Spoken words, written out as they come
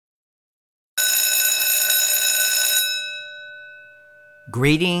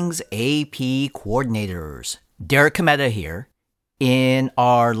Greetings, AP coordinators. Derek Cometa here. In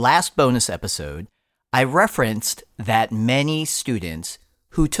our last bonus episode, I referenced that many students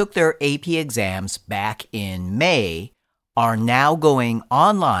who took their AP exams back in May are now going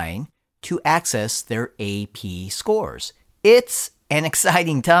online to access their AP scores. It's an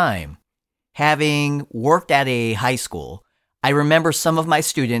exciting time. Having worked at a high school, I remember some of my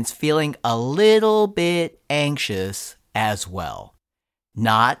students feeling a little bit anxious as well.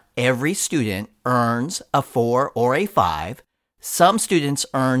 Not every student earns a 4 or a 5. Some students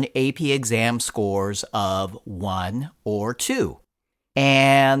earn AP exam scores of 1 or 2.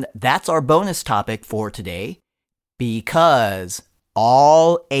 And that's our bonus topic for today because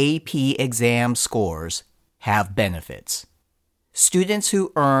all AP exam scores have benefits. Students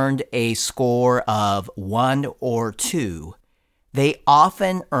who earned a score of 1 or 2, they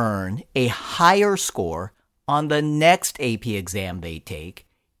often earn a higher score on the next AP exam they take,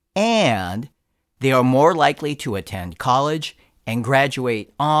 and they are more likely to attend college and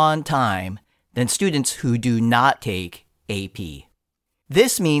graduate on time than students who do not take AP.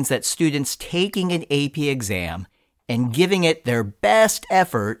 This means that students taking an AP exam and giving it their best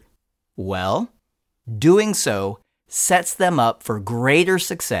effort, well, doing so sets them up for greater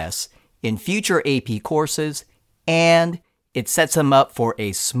success in future AP courses, and it sets them up for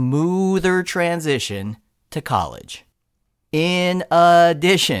a smoother transition to college. In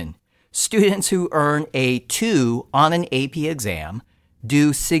addition, students who earn a 2 on an AP exam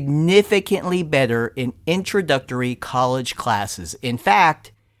do significantly better in introductory college classes. In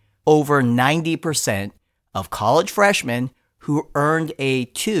fact, over 90% of college freshmen who earned a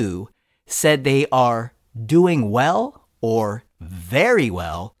 2 said they are doing well or very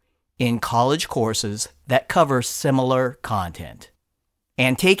well in college courses that cover similar content.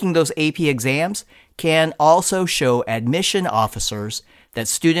 And taking those AP exams can also show admission officers that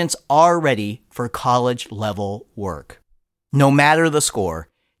students are ready for college-level work. No matter the score,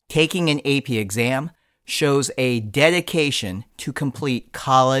 taking an AP exam shows a dedication to complete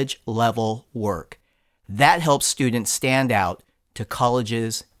college-level work. That helps students stand out to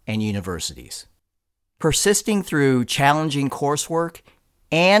colleges and universities. Persisting through challenging coursework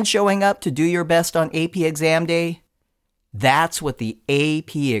and showing up to do your best on AP exam day, that's what the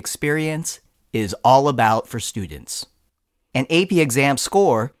AP experience is all about for students. An AP exam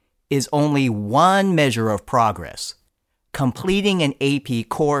score is only one measure of progress. Completing an AP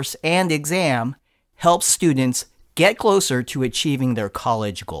course and exam helps students get closer to achieving their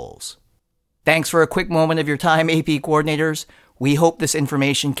college goals. Thanks for a quick moment of your time, AP coordinators. We hope this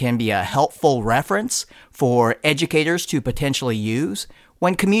information can be a helpful reference for educators to potentially use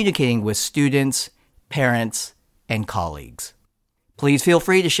when communicating with students, parents, and colleagues. Please feel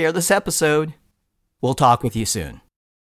free to share this episode. We'll talk with you soon.